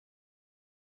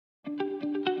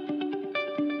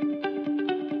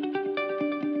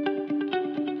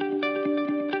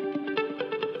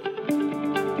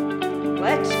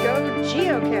Let's go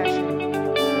geocaching.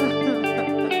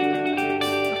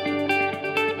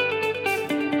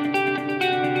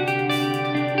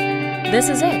 This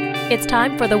is it. It's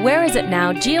time for the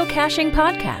Whereisitnow Geocaching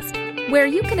Podcast, where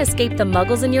you can escape the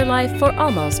muggles in your life for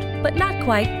almost, but not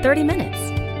quite, 30 minutes.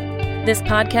 This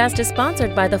podcast is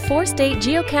sponsored by the 4-State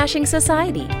Geocaching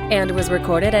Society and was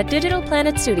recorded at Digital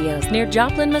Planet Studios near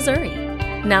Joplin, Missouri.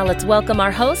 Now let's welcome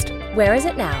our host,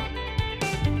 Whereisitnow.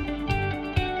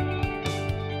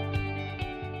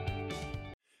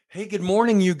 Hey, good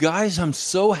morning, you guys. I'm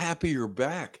so happy you're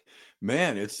back.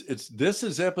 Man, this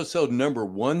is episode number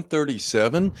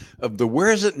 137 of the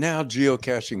Whereisitnow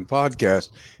Geocaching Podcast,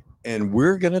 and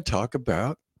we're going to talk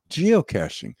about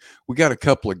geocaching. We got a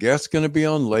couple of guests going to be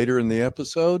on later in the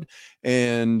episode,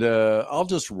 and I'll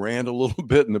just rant a little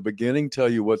bit in the beginning, tell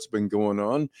you what's been going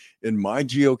on in my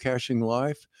geocaching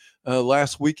life.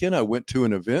 Last weekend, I went to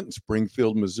an event in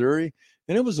Springfield, Missouri,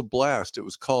 and it was a blast. It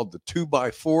was called the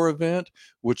 2x4 event,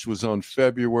 which was on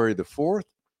February the 4th.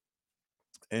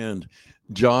 And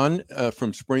John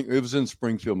it was in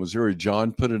Springfield, Missouri.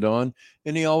 John put it on,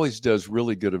 and he always does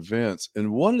really good events.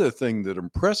 And one of the things that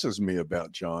impresses me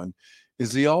about John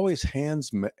is he always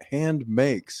hand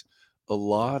makes a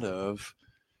lot of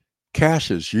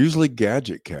caches, usually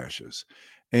gadget caches.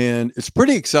 And it's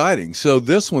pretty exciting. So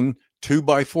this one,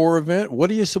 2x4 event, what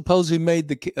do you suppose he made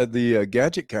the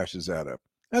gadget caches out of?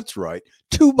 That's right,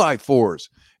 2x4s.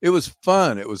 It was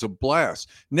fun. It was a blast.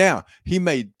 Now, he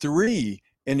made 3,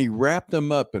 and he wrapped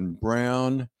them up in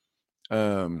brown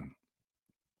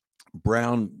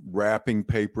wrapping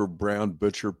paper, brown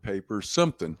butcher paper,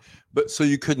 something. But so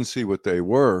you couldn't see what they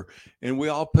were. And we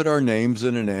all put our names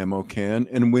in an ammo can.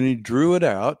 And when he drew it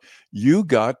out, you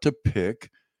got to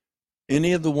pick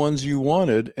any of the ones you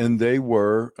wanted. And they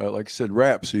were, like I said,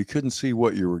 wrapped. So you couldn't see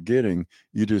what you were getting.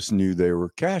 You just knew they were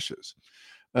caches.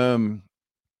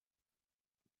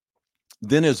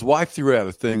 Then his wife threw out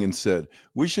a thing and said,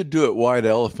 we should do it white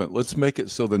elephant. Let's make it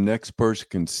so the next person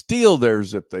can steal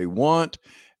theirs if they want.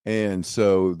 And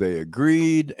so they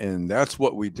agreed, and that's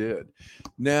what we did.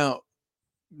 Now,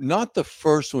 not the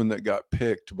first one that got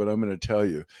picked, but I'm going to tell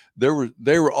you, they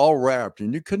were all wrapped,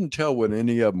 and you couldn't tell what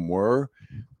any of them were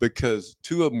because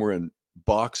 2 of them were in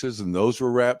boxes, and those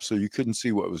were wrapped, so you couldn't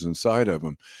see what was inside of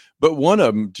them. But one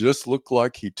of them just looked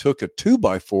like he took a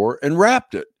 2x4 and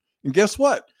wrapped it. And guess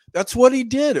what? That's what he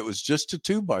did. It was just a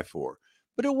 2x4,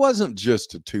 but it wasn't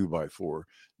just a 2x4.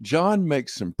 John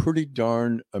makes some pretty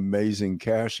darn amazing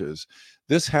caches.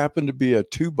 This happened to be a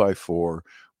 2x4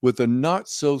 with a not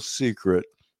so secret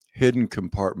hidden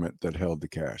compartment that held the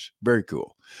cache. Very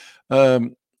cool.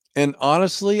 And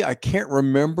honestly, I can't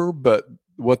remember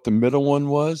what the middle one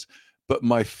was, but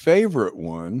my favorite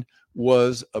one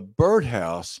was a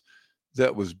birdhouse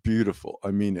that was beautiful.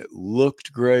 I mean, it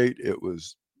looked great. It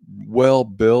was well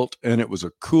built, and it was a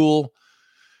cool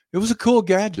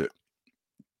gadget.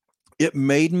 It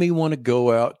made me want to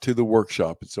go out to the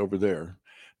workshop. It's over there.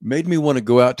 Made me want to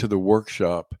go out to the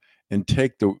workshop and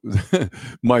take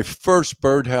my first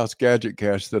birdhouse gadget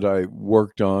cache that I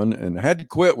worked on, and I had to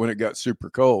quit when it got super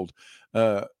cold.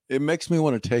 It makes me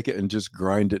want to take it and just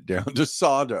grind it down to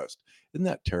sawdust. Isn't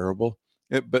that terrible?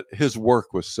 But his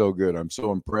work was so good. I'm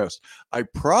so impressed. I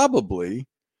probably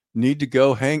need to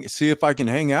go see if I can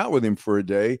hang out with him for a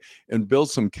day and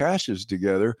build some caches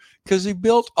together, because he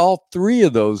built all 3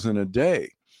 of those in a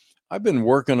day. I've been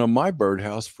working on my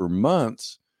birdhouse for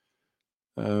months,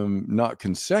 not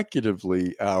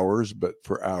consecutively hours, but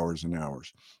for hours and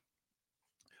hours.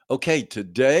 Okay,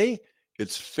 today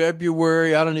it's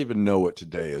February. I don't even know what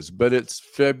today is, but it's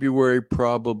February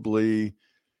probably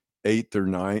 8th or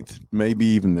 9th, maybe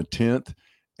even the 10th.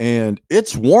 And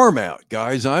it's warm out,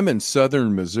 guys. I'm in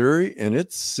southern Missouri, and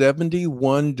it's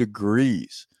 71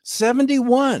 degrees.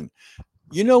 71.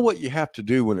 You know what you have to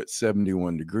do when it's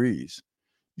 71 degrees?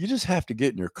 You just have to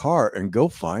get in your car and go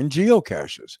find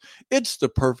geocaches. It's the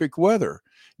perfect weather.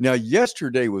 Now,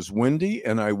 yesterday was windy,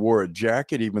 and I wore a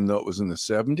jacket even though it was in the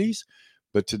 70s.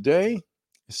 But today,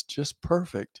 it's just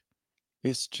perfect.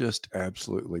 It's just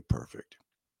absolutely perfect.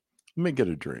 Let me get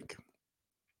a drink.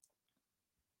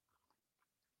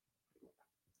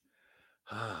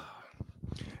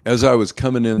 As I was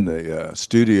coming in the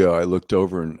studio, I looked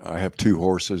over, and I have 2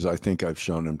 horses. I think I've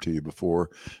shown them to you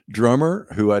before. Drummer,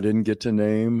 who I didn't get to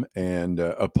name, and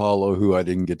Apollo, who I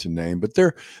didn't get to name. But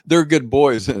they're good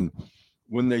boys. And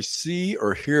when they see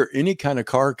or hear any kind of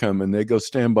car coming, they go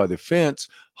stand by the fence,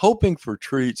 hoping for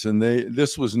treats. And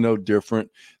this was no different.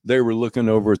 They were looking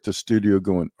over at the studio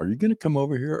going, are you going to come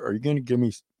over here? Are you going to give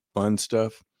me fun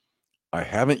stuff? I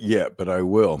haven't yet, but I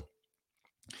will.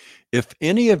 If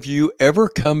any of you ever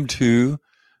come to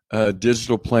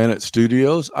Digital Planet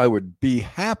Studios. I would be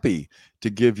happy to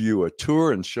give you a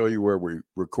tour and show you where we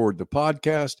record the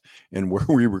podcast and where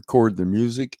we record the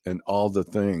music and all the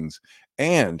things.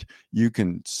 And you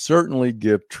can certainly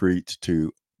give treats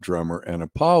to Drummer and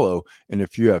Apollo. And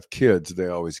if you have kids, they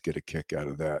always get a kick out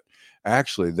of that.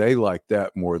 Actually, they like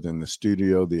that more than the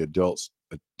studio. The adults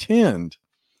tend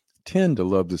to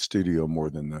love the studio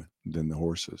more than the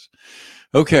horses.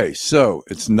 Okay, so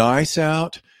it's nice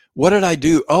out. What did I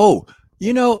do? Oh,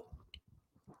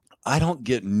 I don't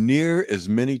get near as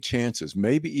many chances,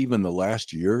 maybe even the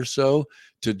last year or so,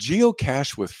 to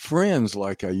geocache with friends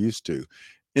like I used to.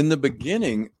 In the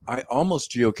beginning, I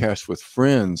almost geocached with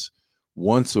friends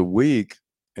once a week,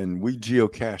 and we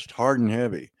geocached hard and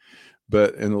heavy.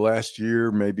 But in the last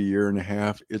year, maybe year and a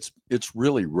half, it's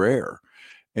really rare.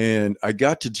 And I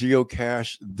got to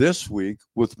geocache this week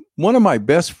with one of my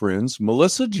best friends,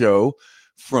 Melissa Joe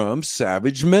from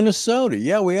Savage, Minnesota.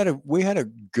 Yeah, we had a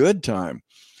good time.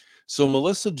 So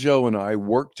Melissa Joe and I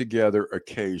worked together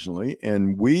occasionally,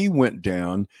 and we went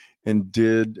down and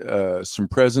did some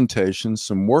presentations,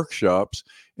 some workshops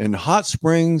in Hot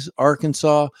Springs,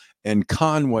 Arkansas, and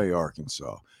Conway,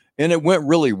 Arkansas. And it went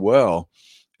really well.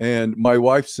 And my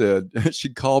wife said, she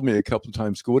called me a couple of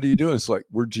times, what are you doing? It's like,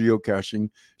 we're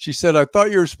geocaching. She said, I thought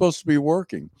you were supposed to be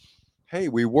working. Hey,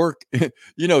 we work.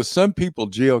 Some people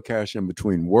geocache in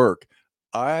between work.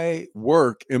 I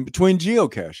work in between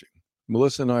geocaching.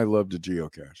 Melissa and I love to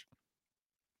geocache.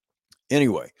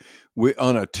 Anyway,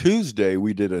 on a Tuesday,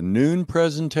 we did a noon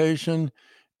presentation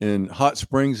in Hot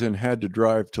Springs and had to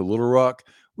drive to Little Rock.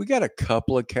 We got a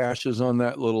couple of caches on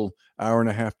that little hour and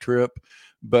a half trip,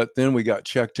 but then we got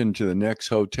checked into the next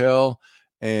hotel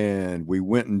and we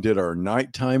went and did our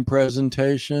nighttime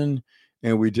presentation,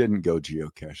 and we didn't go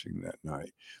geocaching that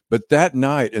night. But that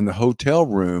night in the hotel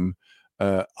room,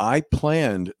 I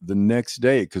planned the next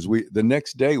day, because the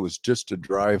next day was just a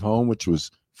drive home, which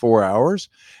was 4 hours,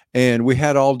 and we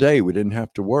had all day. We didn't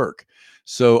have to work.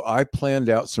 So I planned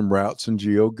out some routes in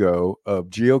GeoGo of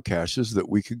geocaches that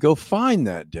we could go find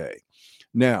that day.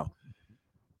 Now,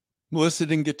 Melissa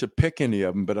didn't get to pick any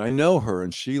of them, but I know her,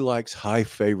 and she likes high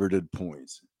favorited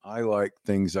points. I like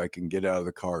things I can get out of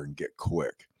the car and get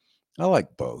quick. I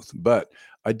like both, but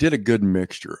I did a good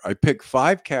mixture. I picked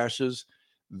 5 caches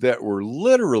that were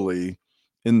literally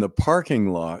in the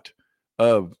parking lot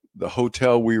of the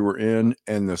hotel we were in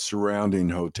and the surrounding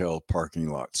hotel parking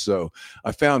lot. So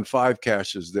I found 5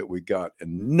 caches that we got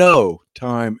in no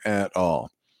time at all.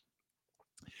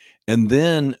 And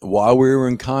then while we were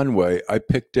in Conway, I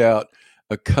picked out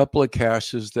a couple of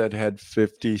caches that had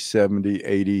 50, 70,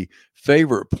 80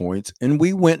 favorite points, and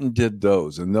we went and did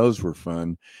those, and those were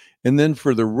fun. And then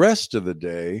for the rest of the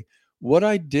day, what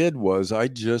I did was I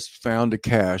just found a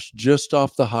cache just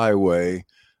off the highway,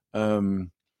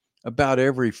 about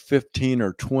every 15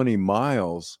 or 20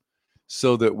 miles,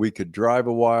 so that we could drive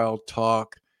a while,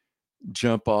 talk,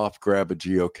 jump off, grab a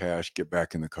geocache, get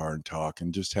back in the car and talk,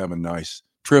 and just have a nice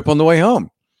trip on the way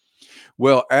home.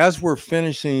 Well, as we're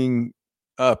finishing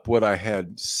up what I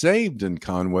had saved in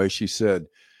Conway, she said,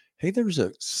 hey, there's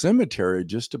a cemetery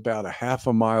just about a half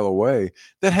a mile away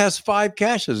that has 5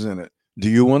 caches in it. Do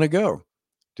you want to go?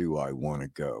 Do I want to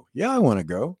go? Yeah, I want to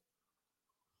go.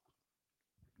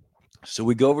 So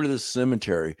we go over to the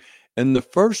cemetery, and the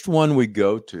first one we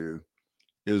go to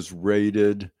is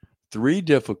rated 3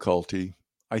 difficulty.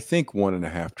 I think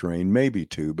 1.5 terrain, maybe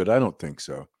 2, but I don't think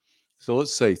so. So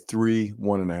let's say 3,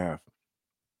 1.5.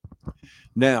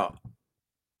 Now,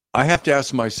 I have to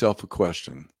ask myself a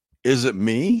question. Is it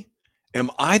me? Am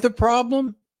I the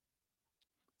problem?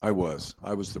 I was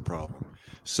the problem.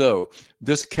 So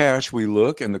this cache, we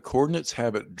look, and the coordinates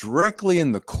have it directly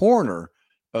in the corner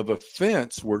of a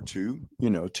fence where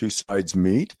two sides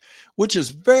meet, which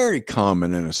is very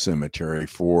common in a cemetery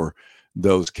for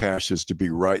those caches to be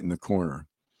right in the corner.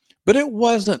 But it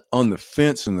wasn't on the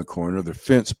fence in the corner, the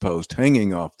fence post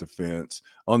hanging off the fence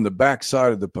on the back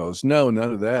side of the post. No,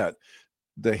 none of that.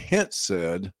 The hint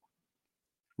said,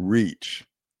 reach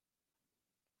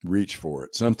for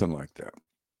it, something like that.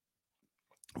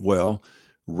 Well,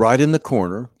 right in the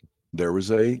corner, there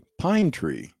was a pine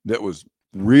tree that was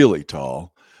really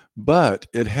tall, but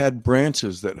it had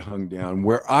branches that hung down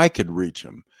where I could reach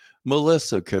them.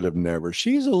 Melissa could have never.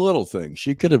 She's a little thing.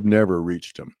 She could have never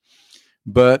reached them.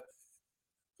 But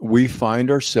we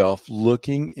find ourselves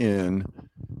looking in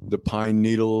the pine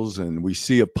needles, and we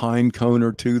see a pine cone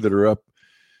or two that are up.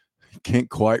 Can't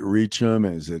quite reach them.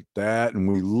 Is it that? And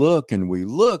we look and we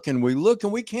look and we look,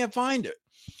 and we can't find it.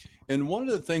 And one of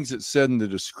the things it said in the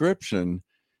description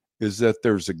is that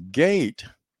there's a gate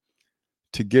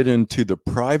to get into the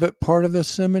private part of the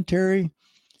cemetery,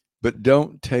 but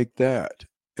don't take that.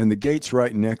 And the gate's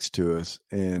right next to us.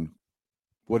 And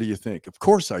what do you think? Of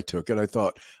course I took it. I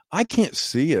thought, I can't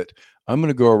see it. I'm going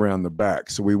to go around the back.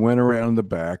 So we went around the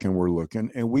back and we're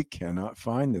looking, and we cannot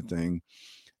find the thing.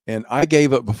 And I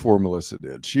gave up before Melissa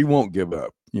did. She won't give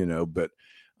up, but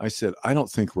I said, I don't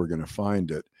think we're going to find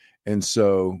it. And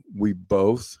so we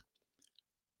both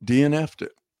DNF'd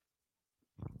it.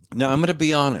 Now, I'm going to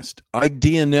be honest. I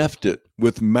DNF'd it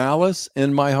with malice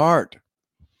in my heart.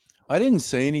 I didn't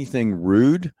say anything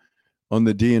rude on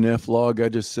the DNF log. I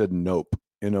just said nope,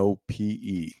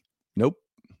 N-O-P-E, nope.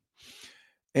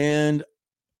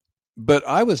 But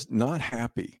I was not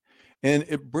happy. And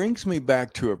it brings me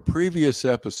back to a previous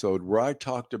episode where I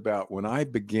talked about when I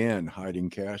began hiding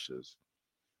caches.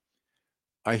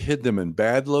 I hid them in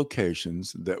bad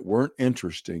locations that weren't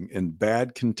interesting, in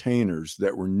bad containers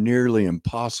that were nearly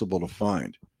impossible to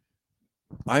find.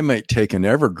 I might take an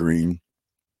evergreen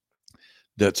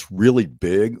that's really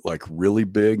big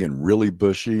and really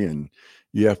bushy, and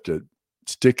you have to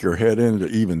stick your head in to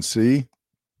even see.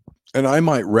 And I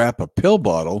might wrap a pill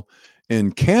bottle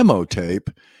in camo tape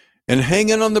and hang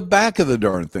it on the back of the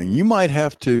darn thing. You might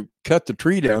have to cut the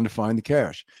tree down to find the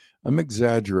cache. I'm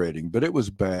exaggerating, but it was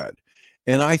bad.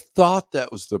 And I thought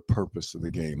that was the purpose of the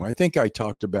game. I think I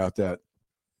talked about that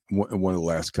in one of the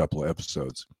last couple of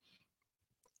episodes.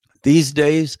 These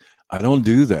days, I don't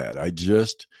do that.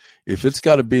 If it's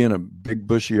got to be in a big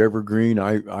bushy evergreen,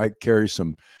 I carry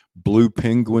some blue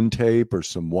penguin tape or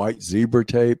some white zebra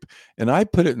tape, and I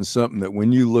put it in something that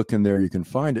when you look in there, you can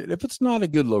find it. If it's not a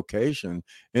good location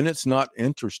and it's not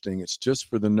interesting, it's just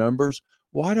for the numbers,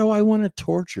 why do I want to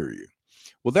torture you?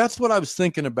 Well, that's what I was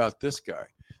thinking about this guy.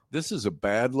 This is a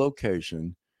bad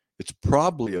location. It's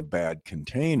probably a bad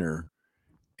container.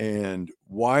 And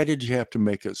why did you have to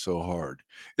make it so hard?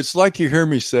 It's like you hear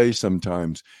me say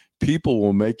sometimes, people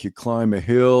will make you climb a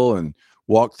hill and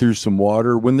walk through some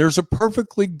water when there's a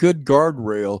perfectly good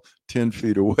guardrail 10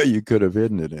 feet away you could have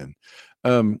hidden it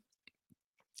in.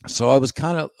 So I was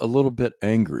kind of a little bit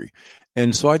angry.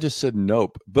 And so I just said,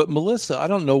 nope. But Melissa, I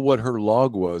don't know what her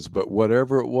log was, but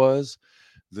whatever it was,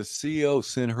 the CEO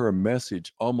sent her a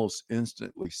message almost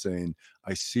instantly saying,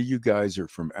 I see you guys are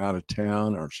from out of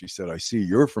town. Or she said, I see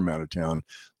you're from out of town.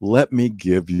 Let me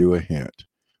give you a hint.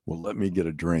 Well, let me get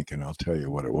a drink and I'll tell you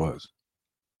what it was.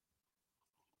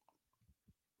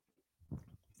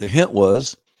 The hint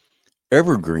was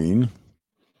evergreen,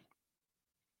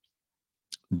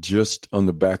 just on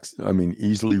the back,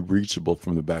 easily reachable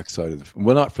from the backside of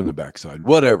not from the backside,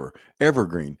 whatever,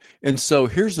 evergreen. And so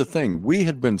here's the thing. We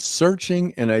had been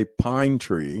searching in a pine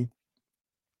tree,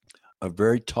 a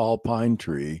very tall pine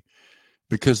tree,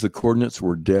 because the coordinates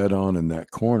were dead on in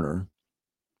that corner.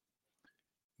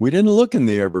 We didn't look in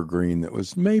the evergreen that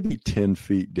was maybe 10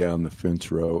 feet down the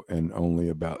fence row and only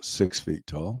about 6 feet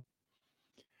tall.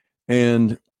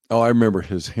 And I remember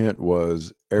his hint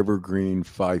was evergreen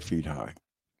 5 feet high.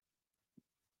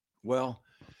 Well,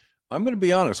 I'm going to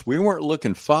be honest. We weren't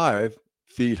looking 5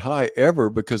 feet high ever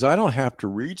because I don't have to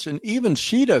reach. And even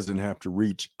she doesn't have to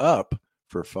reach up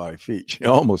for 5 feet. She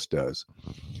almost does.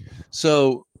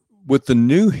 So with the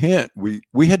new hint,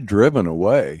 we had driven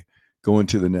away going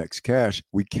to the next cache.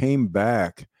 We came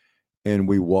back and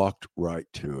we walked right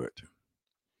to it.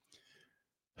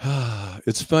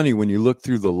 It's funny when you look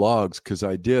through the logs, because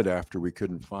I did after we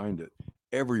couldn't find it.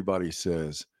 Everybody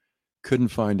says, couldn't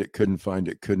find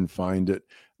it,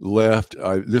 left.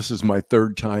 This is my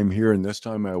third time here, and this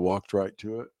time I walked right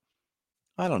to it.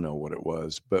 I don't know what it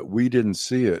was, but we didn't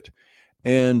see it.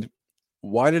 And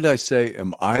why did I say,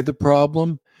 am I the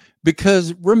problem?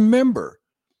 Because remember,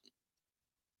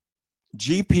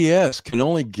 GPS can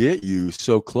only get you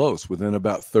so close, within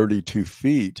about 32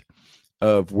 feet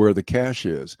of where the cache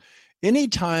is.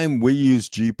 Anytime we use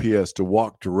GPS to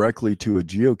walk directly to a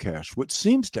geocache, what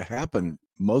seems to happen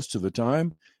most of the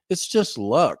time, it's just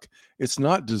luck. It's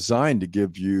not designed to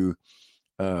give you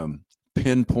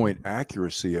pinpoint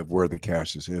accuracy of where the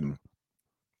cache is hidden.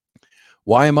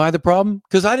 Why am I the problem?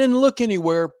 Because I didn't look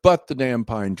anywhere but the damn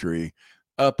pine tree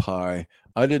up high.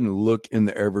 I didn't look in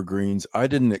the evergreens. I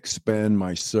didn't expand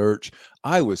my search.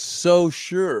 I was so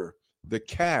sure the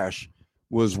cache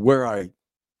was where I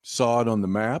saw it on the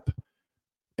map,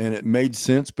 and it made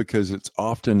sense because it's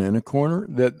often in a corner,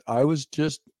 that I was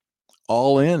just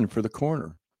all in for the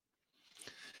corner.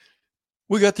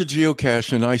 We got the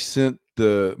geocache, and I sent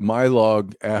my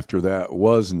log after that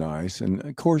was nice. And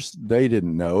of course they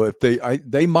didn't know. If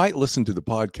they might listen to the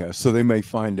podcast, so they may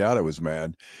find out I was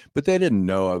mad, but they didn't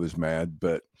know I was mad.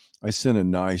 But I sent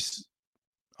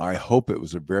I hope it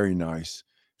was a very nice,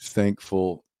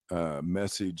 thankful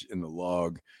message in the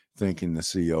log, thanking the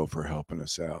CEO for helping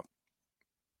us out.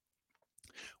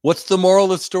 What's the moral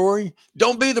of the story?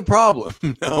 Don't be the problem.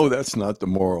 No, that's not the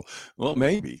moral. Well,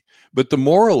 maybe. But the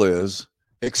moral is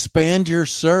expand your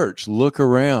search, look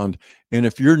around. And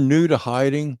if you're new to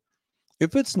hiding,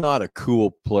 if it's not a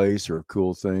cool place or a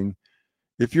cool thing,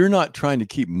 if you're not trying to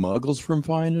keep muggles from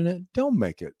finding it, don't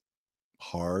make it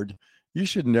hard. You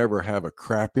should never have a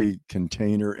crappy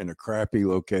container in a crappy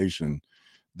location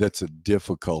that's a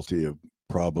difficulty of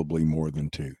probably more than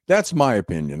 2. That's my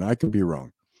opinion. I could be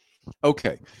wrong.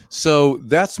 Okay, so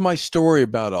that's my story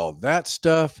about all that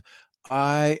stuff.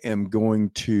 I am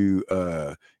going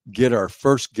to get our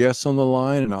first guest on the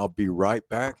line, and I'll be right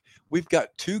back. We've got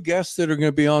 2 guests that are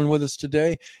going to be on with us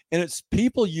today, and it's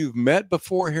people you've met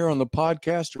before here on the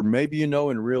podcast, or maybe you know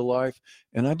in real life,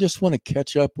 and I just want to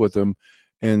catch up with them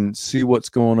and see what's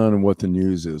going on and what the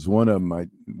news is. One of them,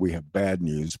 we have bad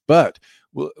news, but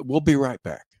we'll be right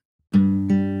back.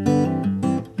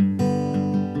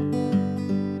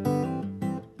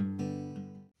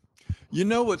 You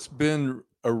know, it's been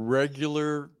a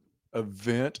regular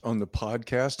event on the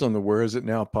podcast, on the Where Is It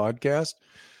Now podcast.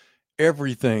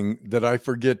 Everything that I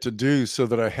forget to do so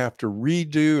that I have to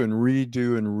redo and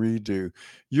redo and redo.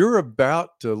 You're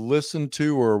about to listen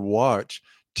to or watch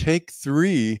take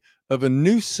 3 of a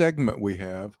new segment we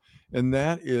have, and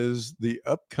that is the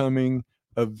upcoming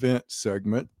event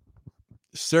segment.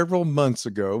 Several months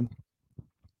ago,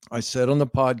 I said on the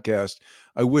podcast,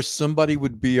 I wish somebody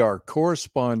would be our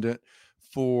correspondent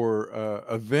for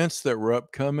events that were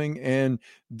upcoming, and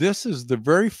this is the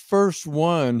very first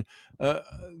one.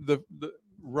 The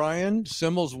Ryan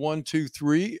Semmel's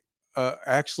 123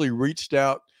 actually reached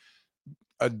out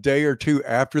a day or 2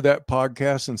 after that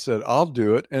podcast and said, I'll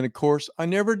do it. And of course, I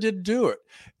never did do it.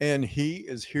 And he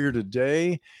is here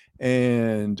today,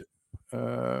 and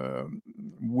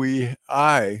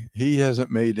he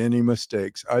hasn't made any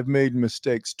mistakes. I've made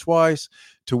mistakes twice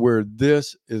to where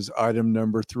this is item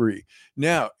number 3.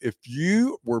 Now, if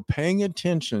you were paying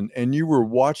attention and you were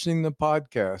watching the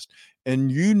podcast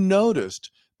and you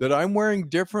noticed that I'm wearing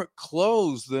different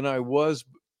clothes than I was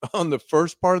on the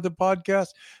first part of the podcast,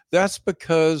 that's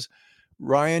because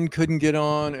Ryan couldn't get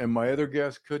on and my other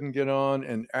guest couldn't get on.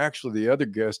 And actually the other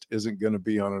guest isn't going to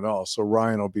be on at all. So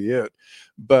Ryan will be it.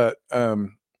 But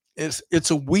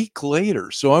it's a week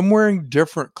later. So I'm wearing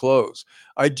different clothes.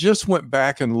 I just went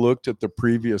back and looked at the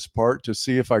previous part to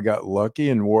see if I got lucky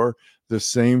and wore the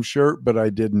same shirt, but I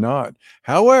did not.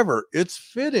 However, it's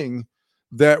fitting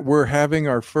that we're having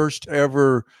our first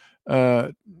ever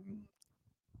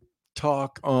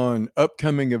talk on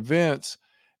upcoming events,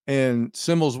 and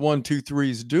Semmel's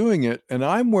 123 is doing it, and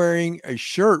I'm wearing a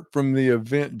shirt from the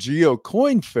event Geo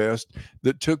Coin Fest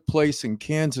that took place in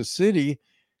Kansas City,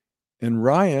 and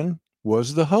Ryan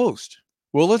was the host.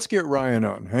 Well, let's get Ryan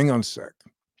on. Hang on a sec.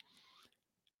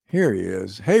 Here he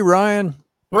is. Hey, Ryan.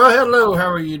 Well, hello.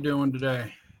 How are you doing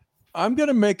today? I'm going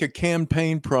to make a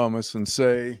campaign promise and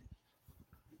say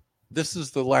this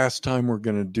is the last time we're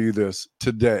going to do this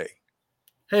today.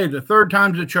 Hey, the third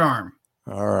time's a charm.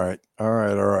 All right.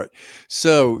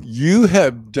 So you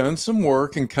have done some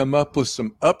work and come up with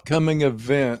some upcoming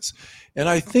events. And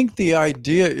I think the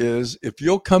idea is if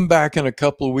you'll come back in a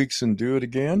couple of weeks and do it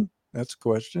again, that's a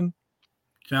question.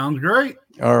 Sounds great.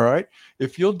 All right.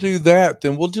 If you'll do that,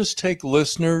 then we'll just take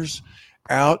listeners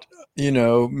out,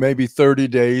 maybe 30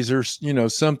 days or,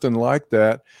 something like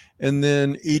that. And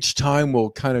then each time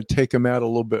we'll kind of take them out a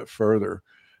little bit further.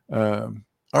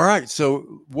 All right.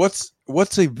 So what's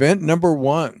event number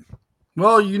 1?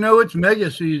 Well, it's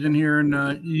mega season here in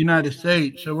the United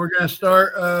States. So we're going to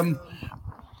start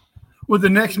with the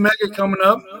next mega coming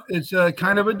up. It's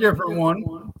kind of a different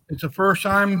one. It's the first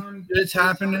time it's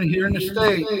happening here in the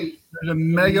state. There's a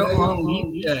mega on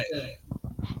Leap Day.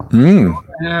 We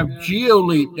have Geo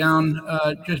Leap down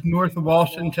just north of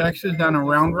Austin, Texas, down in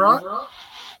Round Rock.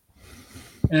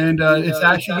 And it's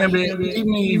actually going to be an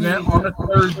evening event on a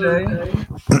Thursday.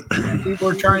 People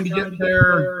are trying to get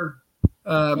their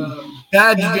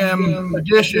badge gem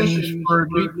editions for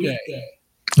Leap Day.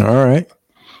 All right.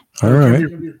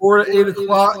 4 to 8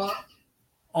 o'clock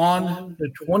on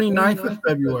the 29th of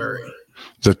February.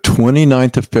 The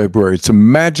 29th of February. It's a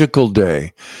magical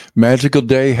day. Magical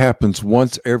day happens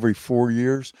once every 4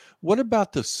 years. What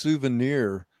about the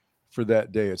souvenir for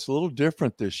that day? It's a little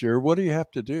different this year. What do you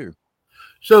have to do?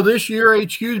 So this year,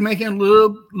 HQ is making it a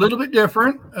little bit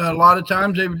different. A lot of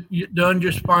times they've done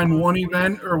just find one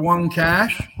event or one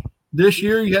cache. This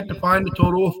year, you have to find a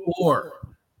total of 4.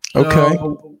 Okay.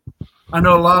 So I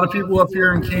know a lot of people up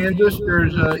here in Kansas,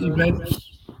 there's events.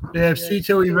 They have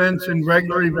CTO events and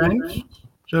regular events.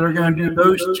 So they're going to do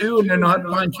those 2, and then they'll have to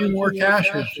find 2 more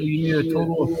caches. So you need a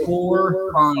total of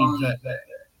 4 finds that day.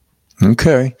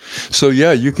 Okay. So,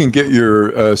 yeah, you can get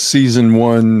your season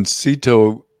 1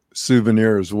 Cito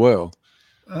souvenir as well.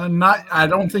 I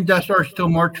don't think that starts till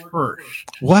March 1st.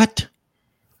 What?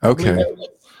 Okay.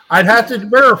 I'd have to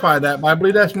verify that, but I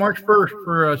believe that's March 1st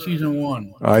for season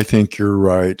 1. I think you're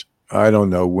right. I don't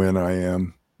know when I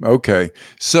am. Okay.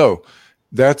 So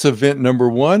that's event number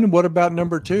 1. What about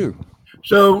number 2?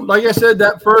 So, like I said,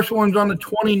 that first one's on the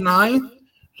 29th.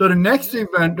 So the next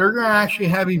event, they're going to actually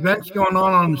have events going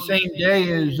on the same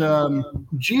day as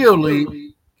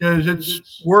GeoLeap, because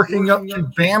it's working up to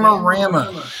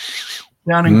Bama-Rama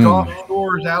down in Gulf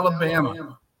Shores,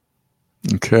 Alabama.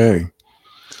 Okay.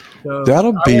 So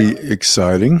that'll be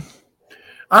exciting.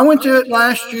 I went to it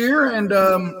last year, and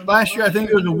last year I think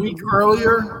it was a week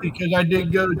earlier, because I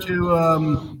did go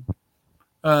to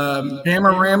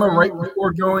Bama-Rama right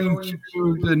before going to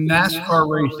the NASCAR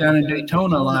race down in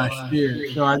Daytona last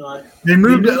year. So they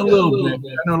moved it a little bit.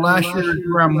 I know last year it was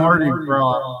around Mardi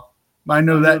Gras, but I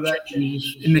know that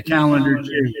changes in the calendar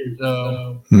too.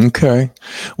 So. Okay.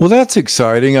 Well, that's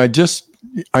exciting.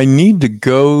 I need to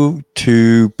go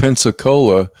to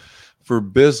Pensacola for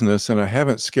business, and I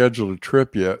haven't scheduled a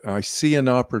trip yet. I see an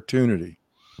opportunity.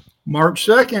 March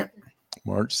 2nd.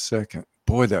 March 2nd.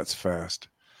 Boy, that's fast.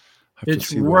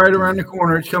 It's right around the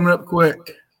corner. It's coming up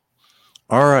quick.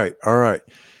 All right.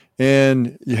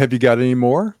 And have you got any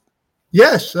more?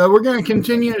 Yes. We're going to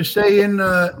continue to stay in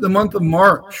the month of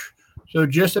March. So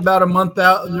just about a month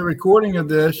out of the recording of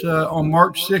this, on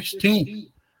March 16th,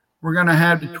 we're going to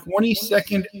have the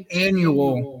 22nd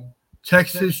annual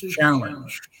Texas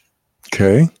Challenge.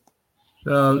 Okay.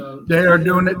 So they are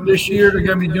doing it this year. They're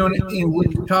going to be doing it in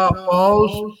Wichita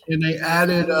Falls, and they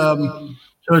added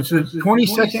so it's the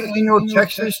 22nd annual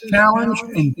Texas Challenge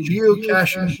and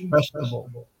Geocaching Festival.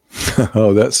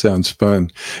 Oh, that sounds fun.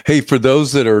 Hey, for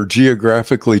those that are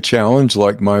geographically challenged,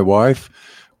 like my wife,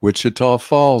 Wichita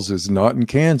Falls is not in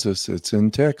Kansas. It's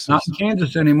in Texas. Not in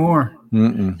Kansas anymore.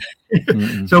 Mm-mm.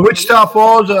 Mm-mm. So Wichita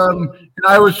Falls, and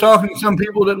I was talking to some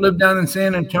people that live down in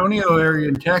San Antonio area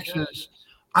in Texas.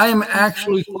 I am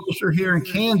actually closer here in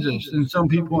Kansas than some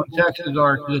people in Texas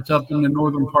are, because it's up in the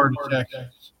northern part of Texas.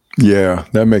 Yeah,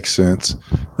 that makes sense.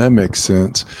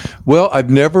 Well, I've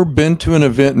never been to an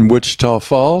event in Wichita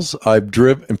Falls.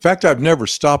 In fact, I've never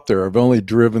stopped there. I've only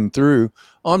driven through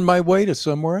on my way to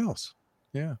somewhere else.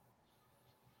 Yeah.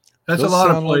 That's a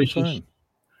lot of places.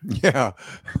 Yeah.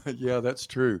 Yeah, that's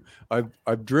true.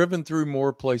 I've driven through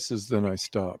more places than I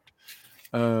stopped.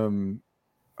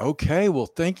 Okay, well,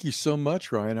 thank you so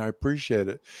much, Ryan. I appreciate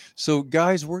it. So,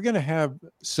 guys, we're going to have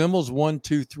Semmel's 1,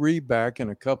 2, 3 back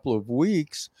in a couple of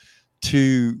weeks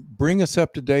to bring us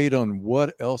up to date on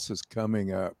what else is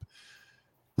coming up.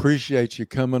 Appreciate you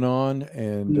coming on.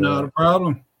 And not a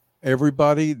problem.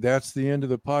 Everybody, that's the end of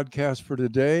the podcast for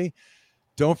today.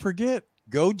 Don't forget,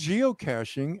 go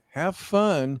geocaching, have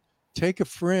fun, take a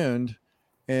friend,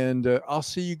 and I'll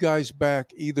see you guys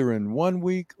back either in 1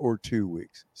 week or 2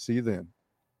 weeks. See you then.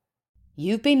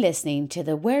 You've been listening to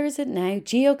the Where Is It Now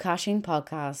Geocaching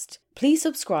Podcast. Please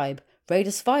subscribe, rate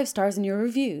us 5 stars in your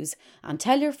reviews, and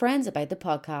tell your friends about the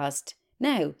podcast.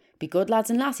 Now, be good lads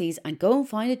and lassies and go and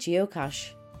find a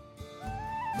geocache.